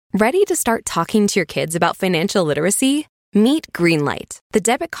Ready to start talking to your kids about financial literacy? Meet Greenlight, the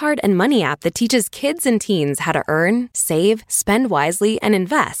debit card and money app that teaches kids and teens how to earn, save, spend wisely, and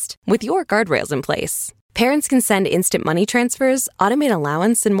invest with your guardrails in place. Parents can send instant money transfers, automate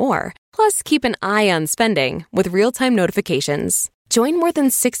allowance, and more. Plus, keep an eye on spending with real-time notifications. Join more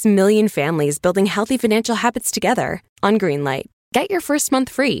than 6 million families building healthy financial habits together on Greenlight. Get your first month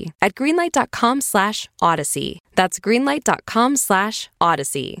free at greenlight.com/Odyssey. That's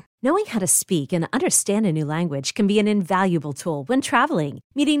greenlight.com/Odyssey. Knowing how to speak and understand a new language can be an invaluable tool when traveling,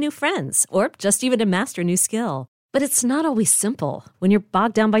 meeting new friends, or just even to master a new skill. But it's not always simple when you're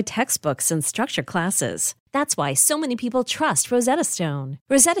bogged down by textbooks and structured classes. That's why so many people trust Rosetta Stone.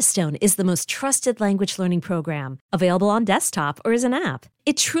 Rosetta Stone is the most trusted language learning program, available on desktop or as an app.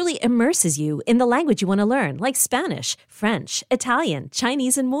 It truly immerses you in the language you want to learn, like Spanish, French, Italian,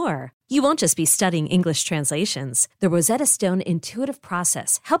 Chinese, and more. You won't just be studying English translations. The Rosetta Stone intuitive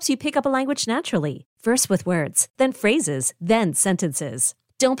process helps you pick up a language naturally, first with words, then phrases, then sentences.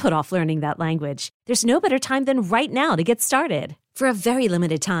 Don't put off learning that language. There's no better time than right now to get started. For a very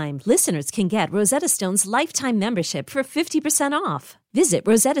limited time, listeners can get Rosetta Stone's lifetime membership for 50% off. Visit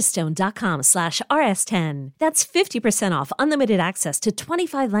rosettastone.com/rs10. That's 50% off unlimited access to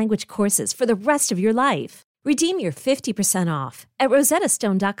 25 language courses for the rest of your life. Redeem your 50% off at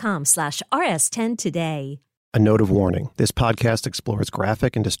rosettastone.com/rs10 today. A note of warning. This podcast explores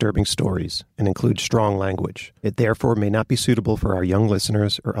graphic and disturbing stories and includes strong language. It therefore may not be suitable for our young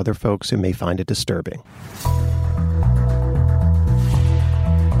listeners or other folks who may find it disturbing.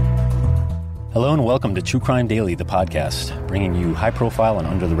 Hello and welcome to True Crime Daily, the podcast, bringing you high-profile and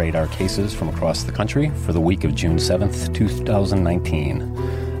under-the-radar cases from across the country for the week of June 7th, 2019.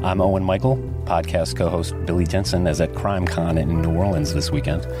 I'm Owen Michael. Podcast co-host Billy Jensen is at CrimeCon in New Orleans this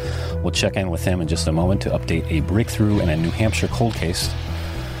weekend. We'll check in with him in just a moment to update a breakthrough in a New Hampshire cold case.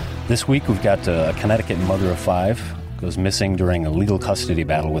 This week we've got a Connecticut mother of 5 goes missing during a legal custody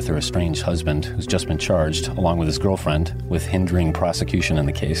battle with her estranged husband, who's just been charged, along with his girlfriend, with hindering prosecution in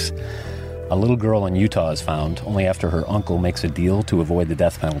the case. A little girl in Utah is found only after her uncle makes a deal to avoid the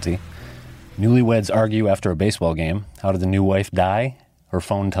death penalty. Newlyweds argue after a baseball game. How did the new wife die? Her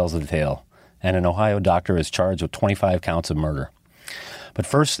phone tells the tale. And an Ohio doctor is charged with 25 counts of murder. But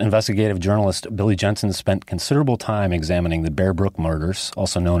first, investigative journalist Billy Jensen spent considerable time examining the Bear Brook murders,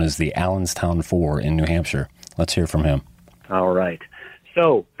 also known as the Allenstown Four in New Hampshire. Let's hear from him. All right.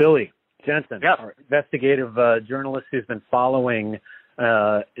 So, Billy Jensen, our investigative journalist who's been following,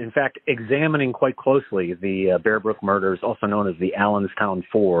 in fact, examining quite closely the Bear Brook murders, also known as the Allenstown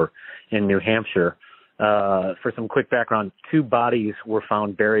Four in New Hampshire. For some quick background, 2 bodies were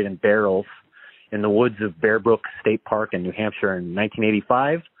found buried in barrels in the woods of Bear Brook State Park in New Hampshire in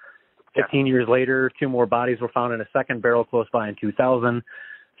 1985. 15 years later, 2 more bodies were found in a second barrel close by in 2000.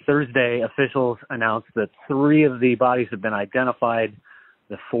 Thursday, officials announced that 3 of the bodies have been identified.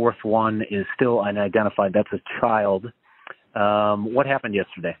 The 4th one is still unidentified. That's a child. What happened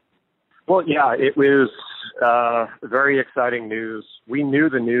yesterday? Well, yeah, it was very exciting news. We knew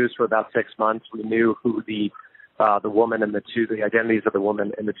the news for about 6 months. We knew who the woman and the identities of the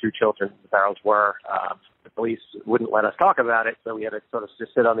woman and the 2 children in the barrels were. The police wouldn't let us talk about it, so we had to sort of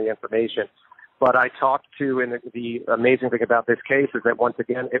just sit on the information. But I talked to, and the amazing thing about this case is that once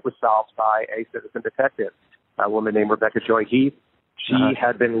again, it was solved by a citizen detective, a woman named Rebecca Joy Heath. She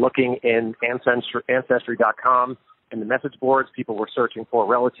had been looking in Ancestry.com and the message boards. People were searching for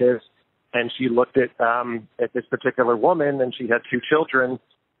relatives. And she looked at this particular woman, and she had 2 children,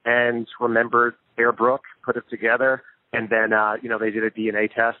 and remembered Bear Brook, put it together, and then they did a DNA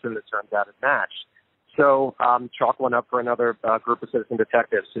test, and it turned out it matched. So chalk one up for another group of citizen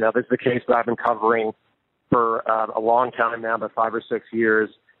detectives. You know, this is the case that I've been covering for a long time now, about 5 or 6 years.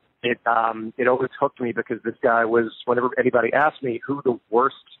 It always hooked me because this guy was, whenever anybody asked me who the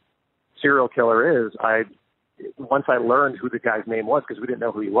worst serial killer is, once I learned who the guy's name was, because we didn't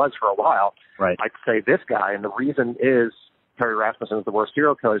know who he was for a while, right, I'd say this guy. And the reason is Terry Rasmussen is the worst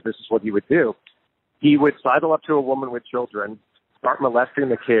serial killer. This is what he would do. He would sidle up to a woman with children, start molesting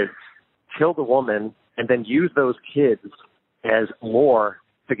the kids, kill the woman, and then use those kids as lure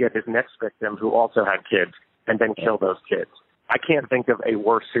to get his next victim, who also had kids, and then kill those kids. I can't think of a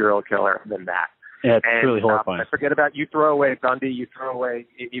worse serial killer than that. Yeah, it's really horrifying. Forget about, you throw away Bundy, you throw away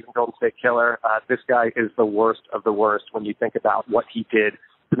even Golden State Killer. This guy is the worst of the worst when you think about what he did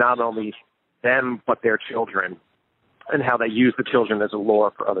to not only them, but their children, and how they use the children as a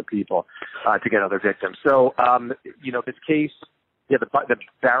lure for other people to get other victims. So, this case, the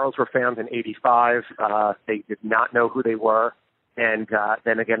barrels were found in 85. They did not know who they were. And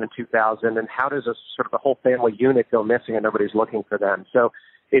then again in 2000. And how does a whole family unit go missing and nobody's looking for them? So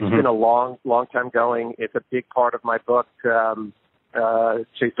It's been a long time going. It's a big part of my book,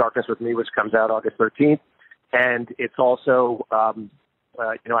 Chase Darkness with Me, which comes out August 13th. And it's also,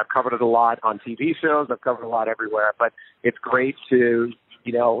 I've covered it a lot on TV shows. I've covered it a lot everywhere. But it's great to,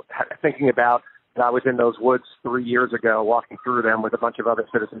 thinking about that I was in those woods 3 years ago, walking through them with a bunch of other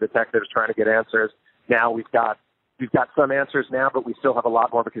citizen detectives trying to get answers. Now we've got some answers now, but we still have a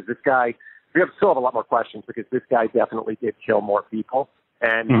lot more because we still have a lot more questions because this guy definitely did kill more people.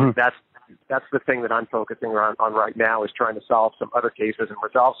 And that's the thing that I'm focusing on right now, is trying to solve some other cases and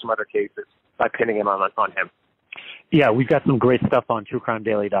resolve some other cases by pinning him on him. Yeah, we've got some great stuff on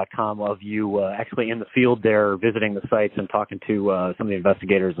truecrimedaily.com of you actually in the field there, visiting the sites and talking to some of the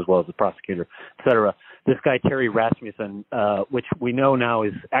investigators as well as the prosecutor, et cetera. This guy, Terry Rasmussen, which we know now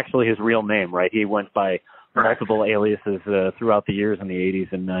is actually his real name, right? He went by multiple aliases throughout the years in the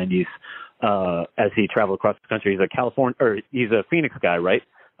 80s and 90s as he traveled across the country. He's a Phoenix guy, right?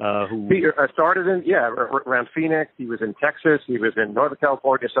 He started around Phoenix. He was in Texas. He was in Northern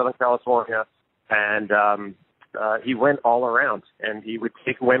California, Southern California, and he went all around. And he would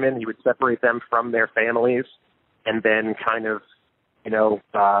take women, he would separate them from their families, and then kind of,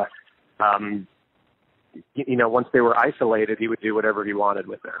 once they were isolated, he would do whatever he wanted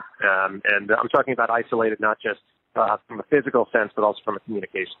with them. And I'm talking about isolated not just from a physical sense, but also from a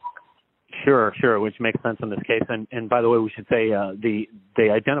communication sense. Sure, which makes sense in this case. And by the way, we should say they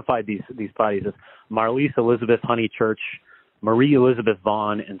identified these bodies as Marlise Elizabeth Honeychurch, Marie Elizabeth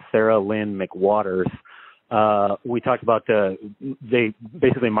Vaughn, and Sarah Lynn McWaters. We talked about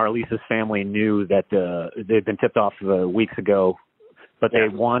Marlise's family knew that they'd been tipped off weeks ago, but they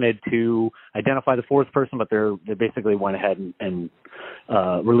wanted to identify the fourth person, but they basically went ahead and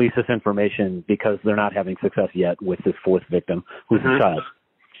released this information because they're not having success yet with this fourth victim, who's a child.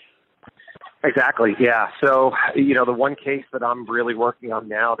 Exactly, yeah. So, the one case that I'm really working on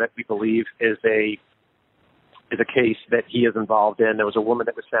now that we believe is a case that he is involved in. There was a woman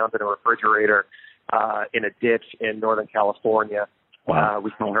that was found in a refrigerator in a ditch in Northern California. Wow. We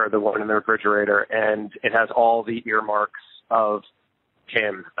call her the woman in the refrigerator, and it has all the earmarks of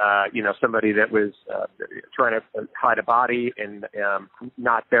him, somebody that was trying to hide a body and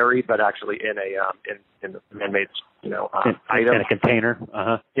not buried, but actually in a man-made, item. In a container.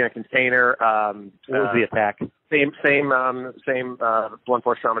 In a container. What was the attack? Same blunt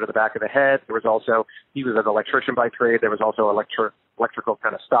force trauma to the back of the head. There was also, he was an electrician by trade. There was also electrical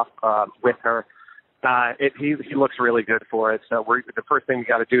kind of stuff with her. He looks really good for it. So the first thing we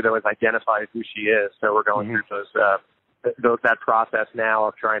got to do though is identify who she is. So we're going through that process now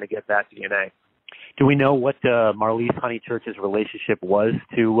of trying to get that DNA. Do we know what Marlise Honeychurch's relationship was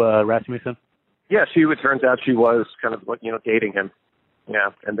to Rasmussen? Yeah, it turns out she was kind of dating him.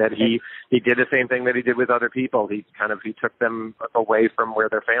 Yeah, and that he did the same thing that he did with other people. He took them away from where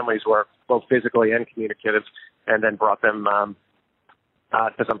their families were, both physically and communicative, and then brought them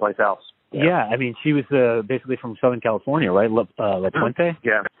to someplace else. Yeah, I mean, she was basically from Southern California, right? La Puente?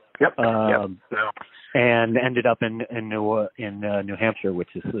 Yeah. Yep. And ended up in New Hampshire,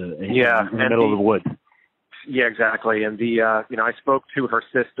 which is in the middle of the woods. Yeah, exactly. And I spoke to her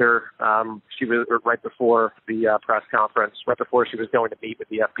sister. She was right before the press conference, right before she was going to meet with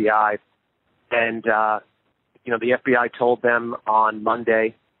the FBI, and the FBI told them on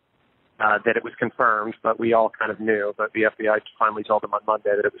Monday that it was confirmed, but we all kind of knew. But the FBI finally told them on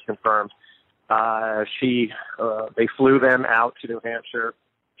Monday that it was confirmed. They flew them out to New Hampshire.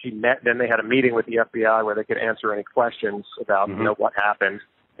 Then they had a meeting with the FBI where they could answer any questions about what happened,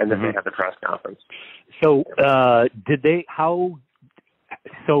 and then they had the press conference. So are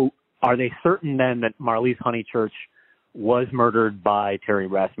they certain then that Marlise Honeychurch was murdered by Terry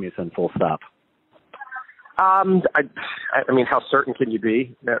Rasmussen, full stop? I mean, how certain can you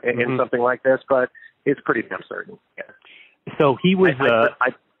be in something like this? But it's pretty damn certain. Yeah. So he was.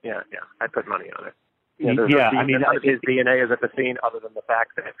 I put money on it. None of his DNA is at the scene, other than the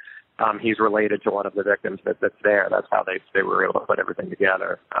fact that he's related to one of the victims that's there. That's how they were able to put everything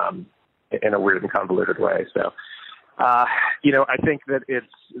together in a weird and convoluted way. So, I think that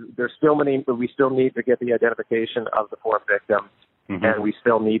we still need to get the identification of the fourth victim, and we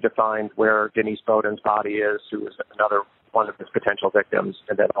still need to find where Denise Bowden's body is, who is another one of his potential victims,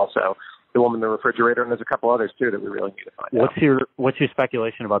 and then also the woman in the refrigerator, and there's a couple others too that we really need to find out. What's your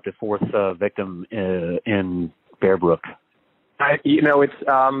speculation about the fourth victim in Bear Brook? It's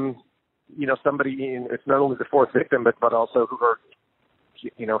somebody. It's not only the fourth victim, but also who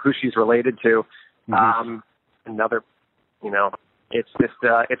she's related to. It's just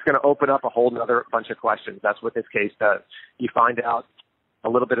it's going to open up a whole other bunch of questions. That's what this case does. You find out a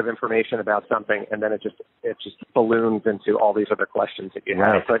little bit of information about something, and then it just balloons into all these other questions that you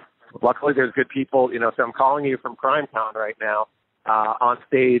have. But luckily, there's good people. So I'm calling you from CrimeCon right now. On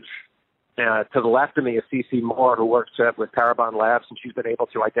stage, to the left of me is CeCe Moore, who works with Parabon Labs, and she's been able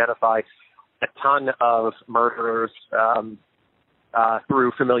to identify a ton of murderers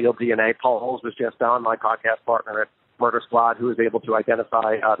through familial DNA. Paul Holes was just on, my podcast partner at Murder Squad, who was able to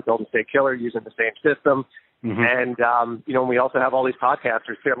identify the Golden State Killer using the same system. And, we also have all these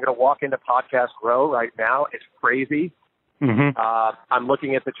podcasters too. I'm going to walk into Podcast Row right now. It's crazy. I'm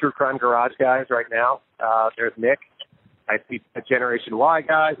looking at the True Crime Garage guys right now. There's Nick. I see the Generation Y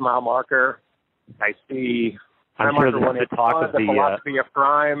guys, Mile Marker. I see I'm sure the talk of the Philosophy of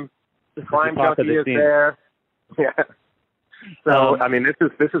Crime. The Crime Junkie is there. Yeah. So,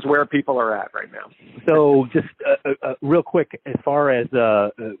 this is where people are at right now. So, just real quick, as far as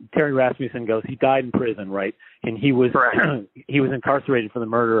Terry Rasmussen goes, he died in prison, right? And he was he was incarcerated for the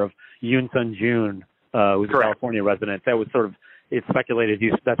murder of Yoon Sun Jun, who's a California resident. That was it's speculated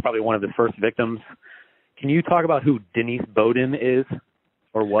that's probably one of the first victims. Can you talk about who Denise Bowden is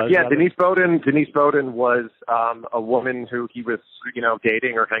or was? Yeah, Denise Bowden was a woman who he was,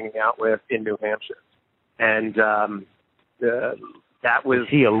 dating or hanging out with in New Hampshire, and that was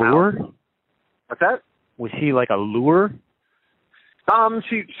she a lure? What's that? Was she like a lure?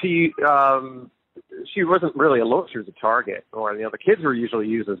 She wasn't really a lure. She was a target, or the kids were usually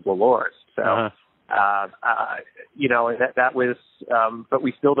used as lures. So, that was. But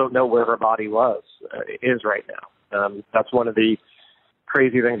we still don't know where her body is right now. That's one of the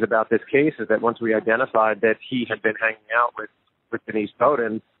crazy things about this case is that once we identified that he had been hanging out with Denise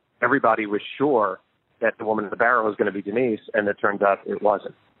Bowden, everybody was sure that the woman in the barrel was going to be Denise, and it turned out it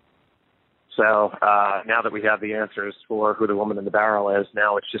wasn't. So now that we have the answers for who the woman in the barrel is,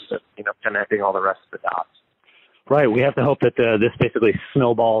 now it's just connecting all the rest of the dots. Right. We have to hope that this basically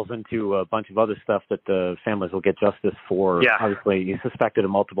snowballs into a bunch of other stuff that the families will get justice for. Yeah. Obviously, he's suspected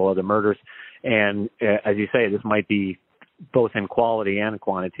of multiple other murders, and as you say, this might be both in quality and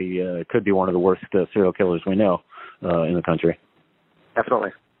quantity. It could be one of the worst serial killers we know in the country.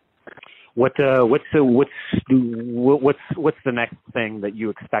 Definitely. What's the next thing that you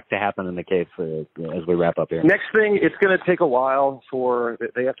expect to happen in the case as we wrap up here? Next thing, it's going to take a while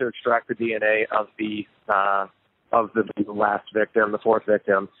they have to extract the DNA of the last victim, the fourth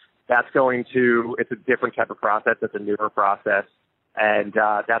victim. It's a different type of process. It's a newer process, and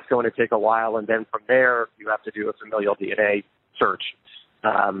that's going to take a while. And then from there, you have to do a familial DNA search.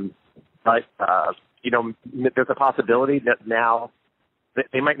 But there's a possibility that now.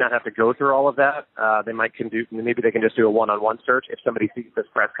 They might not have to go through all of that. Maybe they can just do a one-on-one search if somebody sees this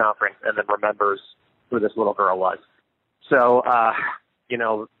press conference and then remembers who this little girl was. So,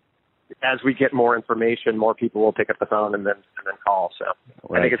 as we get more information, more people will pick up the phone and then call. So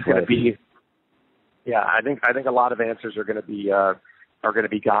I think it's going to be, I think a lot of answers are going to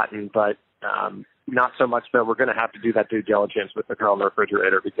be gotten, but not so much that we're going to have to do that due diligence with the girl in the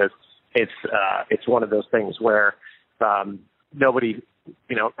refrigerator because it's one of those things where nobody.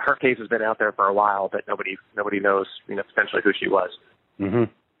 Her case has been out there for a while, but nobody knows, potentially who she was. Mm-hmm.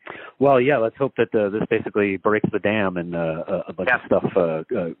 Well, yeah, let's hope that this basically breaks the dam and a bunch of stuff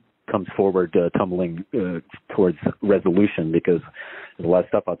comes forward, tumbling towards resolution because there's a lot of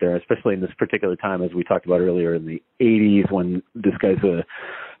stuff out there, especially in this particular time, as we talked about earlier in the 80s when this guy's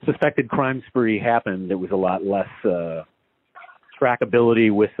suspected crime spree happened. There was a lot less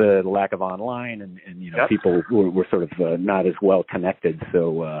trackability with the lack of online and people were sort of not as well connected.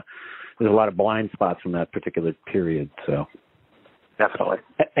 So there's a lot of blind spots from that particular period. So definitely.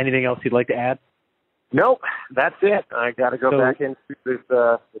 Anything else you'd like to add? Nope, that's it. I got to go back into this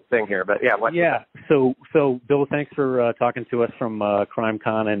thing here, but So Bill, thanks for talking to us from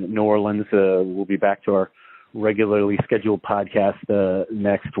CrimeCon in New Orleans. We'll be back to our regularly scheduled podcast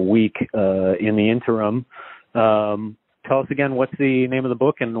next week. In the interim, tell us again, what's the name of the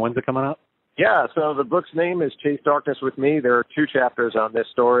book and when's it coming out? Yeah, so the book's name is Chase Darkness with Me. There are 2 chapters on this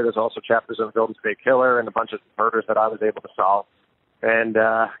story. There's also chapters on the Golden State Killer and a bunch of murders that I was able to solve. And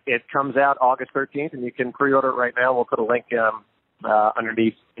it comes out August 13th, and you can pre-order it right now. We'll put a link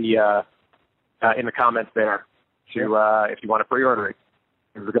underneath in the comments there if you want to pre-order it.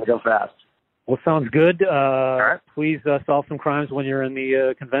 We're going to go fast. Well, sounds good. All right. Please solve some crimes when you're in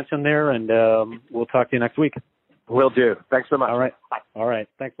the convention there, and we'll talk to you next week. Will do. Thanks so much. All right. All right.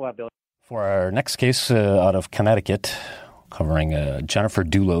 Thanks a lot, Billy. For our next case out of Connecticut, covering Jennifer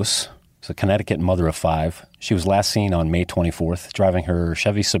Dulos, who's a Connecticut mother of 5. She was last seen on May 24th driving her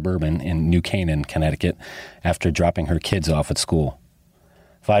Chevy Suburban in New Canaan, Connecticut, after dropping her kids off at school.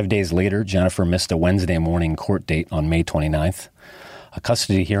 5 days later, Jennifer missed a Wednesday morning court date on May 29th. A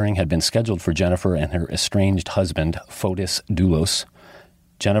custody hearing had been scheduled for Jennifer and her estranged husband, Fotis Doulos.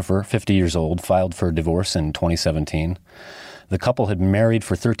 Jennifer, 50 years old, filed for divorce in 2017. The couple had been married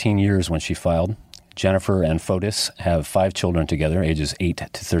for 13 years when she filed. Jennifer and Fotis have 5 children together, ages 8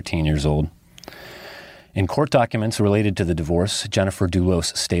 to 13 years old. In court documents related to the divorce, Jennifer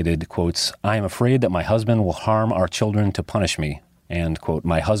Doulos stated, quotes, "I am afraid that my husband will harm our children to punish me," and, quote,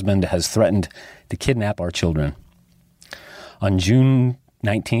 "my husband has threatened to kidnap our children." On June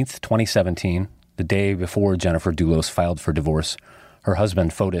 19th, 2017, the day before Jennifer Doulos filed for divorce, her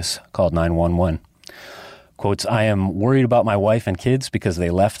husband, Fotis, called 911. Quotes, "I am worried about my wife and kids because they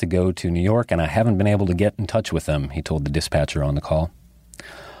left to go to New York and I haven't been able to get in touch with them," he told the dispatcher on the call.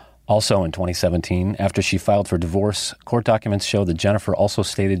 Also in 2017, after she filed for divorce, court documents show that Jennifer also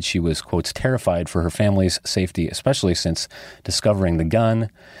stated she was, quotes, "terrified for her family's safety, especially since discovering the gun,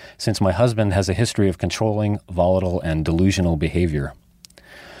 since my husband has a history of controlling, volatile, and delusional behavior."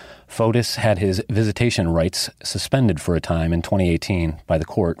 Fotis had his visitation rights suspended for a time in 2018 by the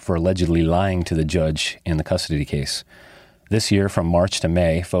court for allegedly lying to the judge in the custody case. This year, from March to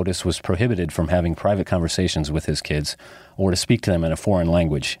May, Fotis was prohibited from having private conversations with his kids or to speak to them in a foreign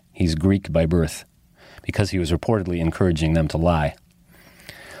language. He's Greek by birth, because he was reportedly encouraging them to lie.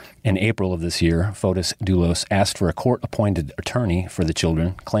 In April of this year, Fotis Doulos asked for a court-appointed attorney for the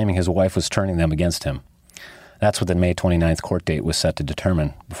children, claiming his wife was turning them against him. That's what the May 29th court date was set to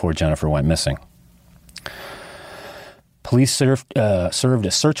determine before Jennifer went missing. Police served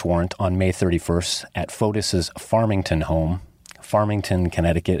a search warrant on May 31st at Fotis's Farmington home. Farmington,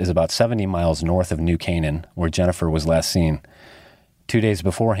 Connecticut, is about 70 miles north of New Canaan, where Jennifer was last seen. 2 days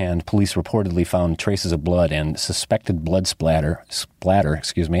beforehand, police reportedly found traces of blood and suspected blood splatter,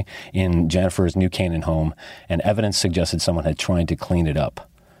 in Jennifer's New Canaan home, and evidence suggested someone had tried to clean it up.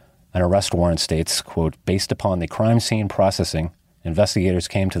 An arrest warrant states, quote, "Based upon the crime scene processing, investigators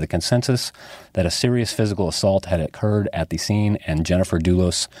came to the consensus that a serious physical assault had occurred at the scene and Jennifer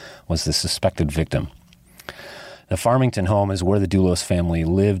Doulos was the suspected victim." The Farmington home is where the Doulos family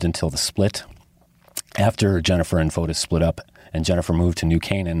lived until the split. After Jennifer and Fotis split up and Jennifer moved to New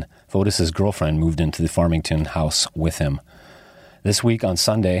Canaan, Fotis' girlfriend moved into the Farmington house with him. This week on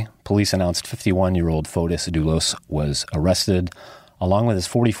Sunday, police announced 51-year-old Fotis Doulos was arrested, along with his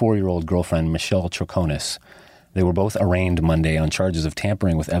 44-year-old girlfriend, Michelle Troconis. They were both arraigned Monday on charges of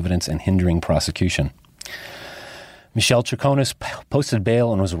tampering with evidence and hindering prosecution. Michelle Troconis posted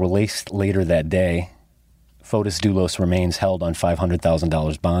bail and was released later that day. Fotis Doulos remains held on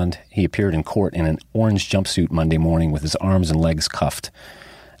 $500,000 bond. He appeared in court in an orange jumpsuit Monday morning with his arms and legs cuffed.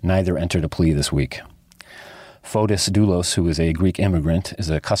 Neither entered a plea this week. Fotis Doulos, who is a Greek immigrant, is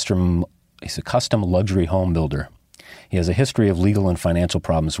a custom luxury home builder. He has a history of legal and financial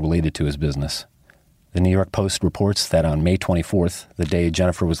problems related to his business. The New York Post reports that on May 24th, the day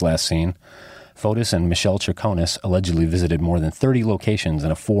Jennifer was last seen, Fotis and Michelle Troconis allegedly visited more than 30 locations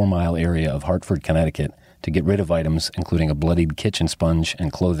in a 4-mile area of Hartford, Connecticut, to get rid of items including a bloodied kitchen sponge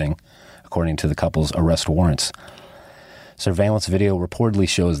and clothing, according to the couple's arrest warrants. Surveillance video reportedly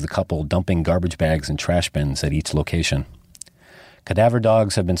shows the couple dumping garbage bags and trash bins at each location. Cadaver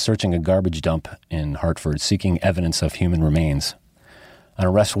dogs have been searching a garbage dump in Hartford, seeking evidence of human remains. An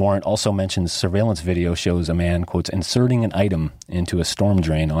arrest warrant also mentions surveillance video shows a man, quotes, inserting an item into a storm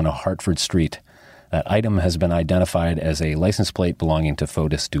drain on a Hartford street. That item has been identified as a license plate belonging to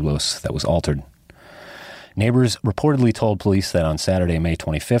Fotis Doulos that was altered. Neighbors reportedly told police that on Saturday, May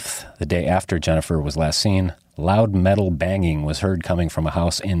 25th, the day after Jennifer was last seen, loud metal banging was heard coming from a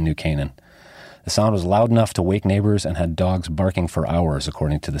house in New Canaan. The sound was loud enough to wake neighbors and had dogs barking for hours,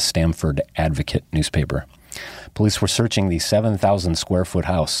 according to the Stamford Advocate newspaper. Police were searching the 7,000-square-foot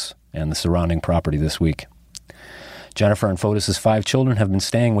house and the surrounding property this week. Jennifer and Fotis' 5 children have been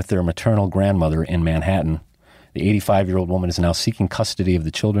staying with their maternal grandmother in Manhattan. The 85-year-old woman is now seeking custody of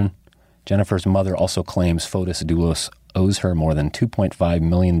the children. Jennifer's mother also claims Fotis Doulos owes her more than $2.5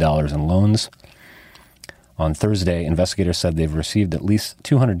 million in loans. On Thursday, investigators said they've received at least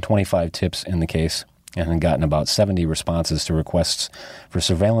 225 tips in the case and had gotten about 70 responses to requests for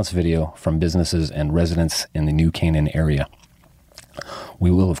surveillance video from businesses and residents in the New Canaan area.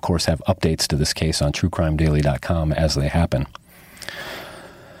 We will, of course, have updates to this case on TrueCrimeDaily.com as they happen.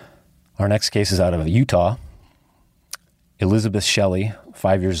 Our next case is out of Utah. Elizabeth Shelley,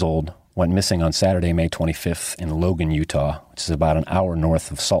 5 years old, went missing on Saturday, May 25th in Logan, Utah, which is about an hour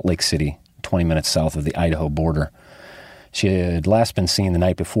north of Salt Lake City, 20 minutes south of the Idaho border. She had last been seen the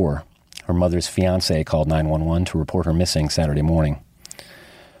night before. Her mother's fiancé called 911 to report her missing Saturday morning.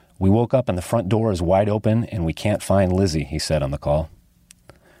 "We woke up and the front door is wide open and we can't find Lizzie," he said on the call.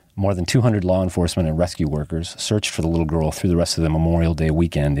 More than 200 law enforcement and rescue workers searched for the little girl through the rest of the Memorial Day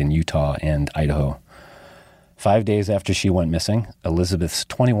weekend in Utah and Idaho. 5 days after she went missing, Elizabeth's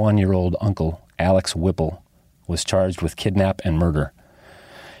 21-year-old uncle, Alex Whipple, was charged with kidnap and murder.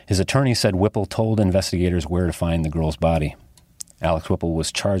 His attorney said Whipple told investigators where to find the girl's body. Alex Whipple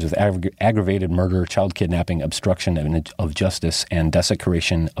was charged with aggravated murder, child kidnapping, obstruction of justice, and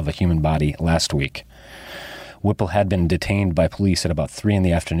desecration of a human body last week. Whipple had been detained by police at about 3 in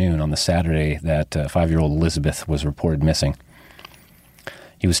the afternoon on the Saturday that 5-year-old Elizabeth was reported missing.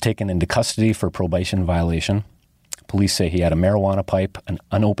 He was taken into custody for probation violation. Police say he had a marijuana pipe, an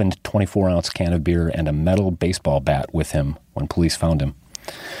unopened 24-ounce can of beer, and a metal baseball bat with him when police found him.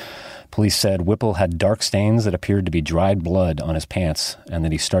 Police said Whipple had dark stains that appeared to be dried blood on his pants, and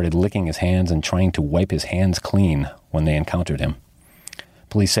that he started licking his hands and trying to wipe his hands clean when they encountered him.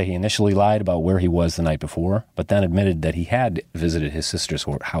 Police say he initially lied about where he was the night before, but then admitted that he had visited his sister's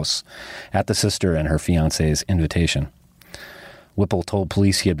house at the sister and her fiancé's invitation. Whipple told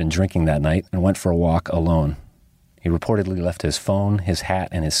police he had been drinking that night and went for a walk alone. He reportedly left his phone, his hat,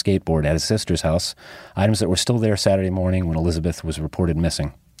 and his skateboard at his sister's house, items that were still there Saturday morning when Elizabeth was reported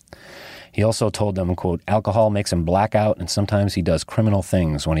missing. He also told them, quote, alcohol makes him black out, and sometimes he does criminal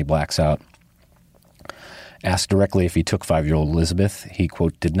things when he blacks out. Asked directly if he took 5-year-old Elizabeth, he,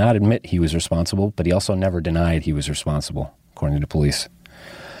 quote, did not admit he was responsible, but he also never denied he was responsible, according to police.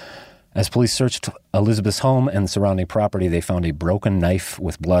 As police searched Elizabeth's home and the surrounding property, they found a broken knife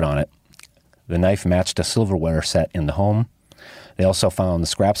with blood on it. The knife matched a silverware set in the home. They also found the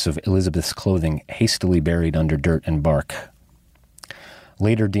scraps of Elizabeth's clothing hastily buried under dirt and bark.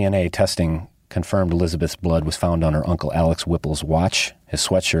 Later DNA testing confirmed Elizabeth's blood was found on her uncle Alex Whipple's watch, his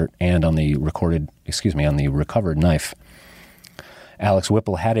sweatshirt, and on the recovered knife. Alex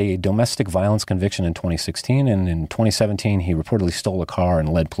Whipple had a domestic violence conviction in 2016, and in 2017 he reportedly stole a car and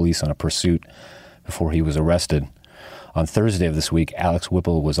led police on a pursuit before he was arrested. On Thursday of this week, Alex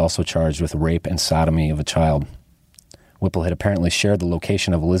Whipple was also charged with rape and sodomy of a child. Whipple had apparently shared the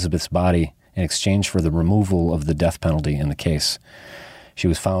location of Elizabeth's body in exchange for the removal of the death penalty in the case. She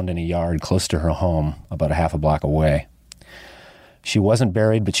was found in a yard close to her home, about a half a block away. She wasn't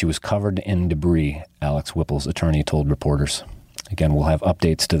buried, but she was covered in debris, Alex Whipple's attorney told reporters. Again, we'll have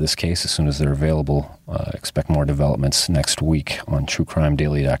updates to this case as soon as they're available. Expect more developments next week on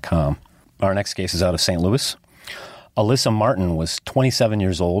TrueCrimeDaily.com. Our next case is out of St. Louis. Alyssa Martin was 27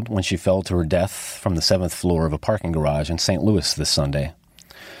 years old when she fell to her death from the 7th floor of a parking garage in St. Louis this Sunday.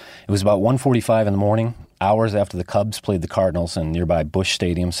 It was about 1:45 in the morning, hours after the Cubs played the Cardinals in nearby Busch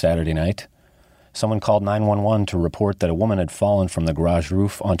Stadium Saturday night. Someone called 911 to report that a woman had fallen from the garage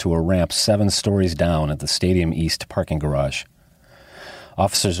roof onto a ramp 7 stories down at the Stadium East parking garage.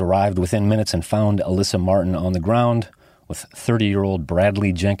 Officers arrived within minutes and found Alyssa Martin on the ground with 30-year-old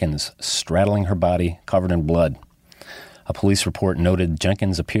Bradley Jenkins straddling her body, covered in blood. A police report noted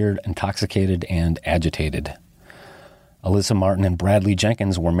Jenkins appeared intoxicated and agitated. Alyssa Martin and Bradley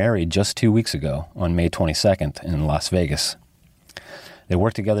Jenkins were married just 2 weeks ago on May 22nd in Las Vegas. They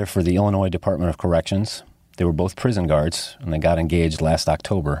worked together for the Illinois Department of Corrections. They were both prison guards, and they got engaged last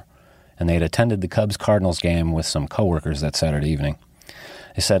October, and they had attended the Cubs-Cardinals game with some coworkers that Saturday evening.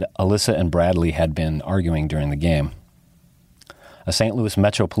 They said Alyssa and Bradley had been arguing during the game. A St. Louis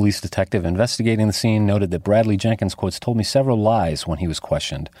Metro Police detective investigating the scene noted that Bradley Jenkins, quotes, told me several lies when he was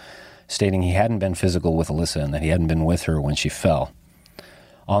questioned, stating he hadn't been physical with Alyssa and that he hadn't been with her when she fell.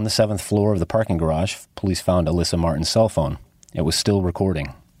 On the 7th floor of the parking garage, police found Alyssa Martin's cell phone. It was still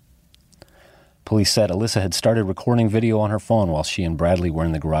recording. Police said Alyssa had started recording video on her phone while she and Bradley were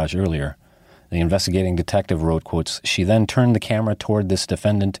in the garage earlier. The investigating detective wrote, quotes, she then turned the camera toward this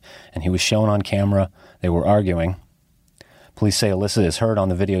defendant and he was shown on camera. They were arguing. Police say Alyssa is heard on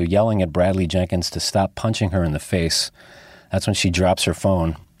the video yelling at Bradley Jenkins to stop punching her in the face. That's when she drops her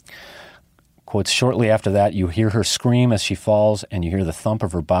phone. Quotes, shortly after that, you hear her scream as she falls and you hear the thump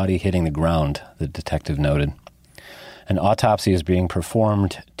of her body hitting the ground, the detective noted. An autopsy is being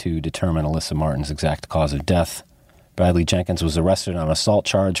performed to determine Alyssa Martin's exact cause of death. Bradley Jenkins was arrested on an assault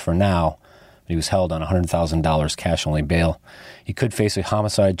charge for now, but he was held on $100,000 cash-only bail. He could face a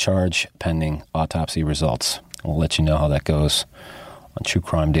homicide charge pending autopsy results. We'll let you know how that goes on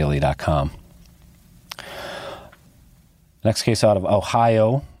TrueCrimeDaily.com. Next case out of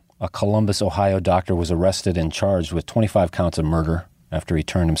Ohio. A Columbus, Ohio doctor was arrested and charged with 25 counts of murder after he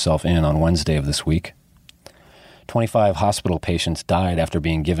turned himself in on Wednesday of this week. 25 hospital patients died after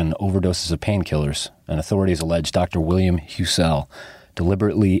being given overdoses of painkillers, and authorities allege Dr. William Hussell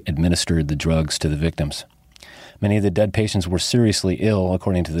deliberately administered the drugs to the victims. Many of the dead patients were seriously ill,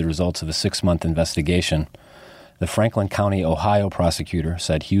 according to the results of a 6-month investigation. The Franklin County, Ohio prosecutor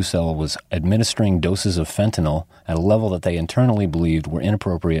said Husell was administering doses of fentanyl at a level that they internally believed were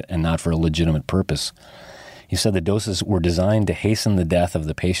inappropriate and not for a legitimate purpose. He said the doses were designed to hasten the death of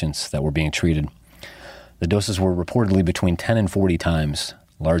the patients that were being treated. The doses were reportedly between 10 and 40 times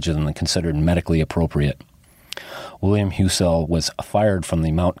larger than the considered medically appropriate. William Husell was fired from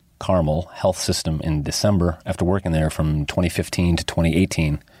the Mount Carmel Health System in December after working there from 2015 to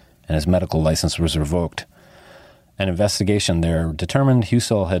 2018, and his medical license was revoked. An investigation there determined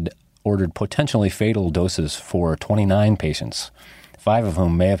Husell had ordered potentially fatal doses for 29 patients, 5 of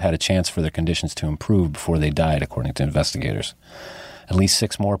whom may have had a chance for their conditions to improve before they died, according to investigators. At least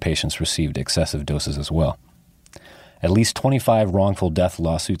 6 more patients received excessive doses as well. At least 25 wrongful death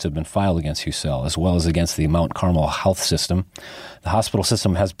lawsuits have been filed against Husell, as well as against the Mount Carmel Health System. The hospital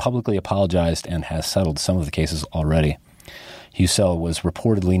system has publicly apologized and has settled some of the cases already. Husell was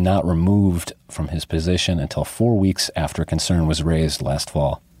reportedly not removed from his position until 4 weeks after concern was raised last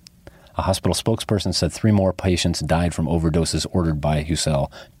fall. A hospital spokesperson said 3 more patients died from overdoses ordered by Husell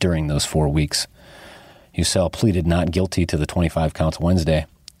during those 4 weeks. Husell pleaded not guilty to the 25 counts Wednesday.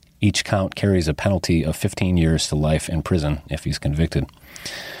 Each count carries a penalty of 15 years to life in prison if he's convicted.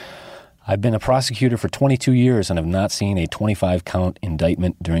 I've been a prosecutor for 22 years and have not seen a 25-count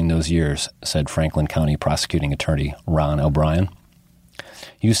indictment during those years, said Franklin County prosecuting attorney Ron O'Brien.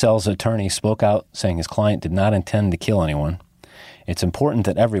 Husell's attorney spoke out, saying his client did not intend to kill anyone. It's important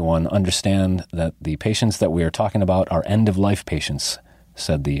that everyone understand that the patients that we are talking about are end-of-life patients,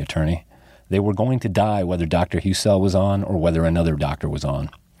 said the attorney. They were going to die whether Dr. Husell was on or whether another doctor was on.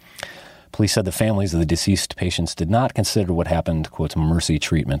 Police said the families of the deceased patients did not consider what happened, quote, mercy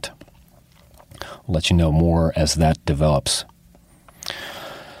treatment. We'll let you know more as that develops. In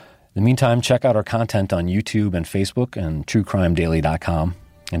the meantime, check out our content on YouTube and Facebook and truecrimedaily.com.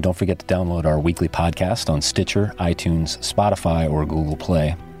 And don't forget to download our weekly podcast on Stitcher, iTunes, Spotify, or Google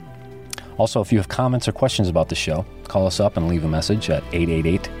Play. Also, if you have comments or questions about the show, call us up and leave a message at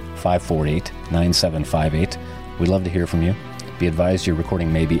 888-548-9758. We'd love to hear from you. Be advised your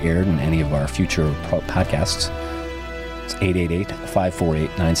recording may be aired in any of our future podcasts. It's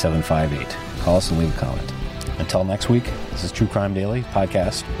 888-548-9758. Call us and leave a comment. Until next week, this is True Crime Daily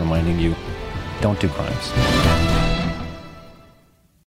podcast reminding you, don't do crimes.